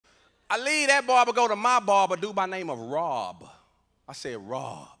I leave that barber, go to my barber, dude by name of Rob. I said,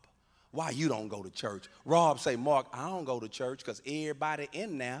 Rob, why you don't go to church? Rob say, Mark, I don't go to church because everybody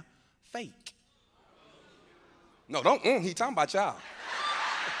in there fake. No, don't, he talking about y'all.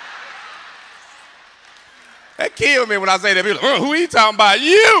 That killed me when I say that. People like, who he talking about?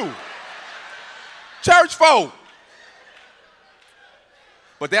 You. Church folk.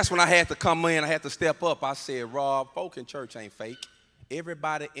 But that's when I had to come in. I had to step up. I said, Rob, folk in church ain't fake.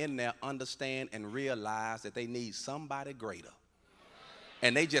 Everybody in there understand and realize that they need somebody greater.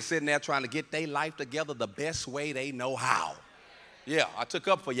 And they just sitting there trying to get their life together the best way they know how. Yeah, I took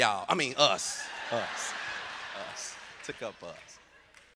up for y'all. I mean, us. Took up for us.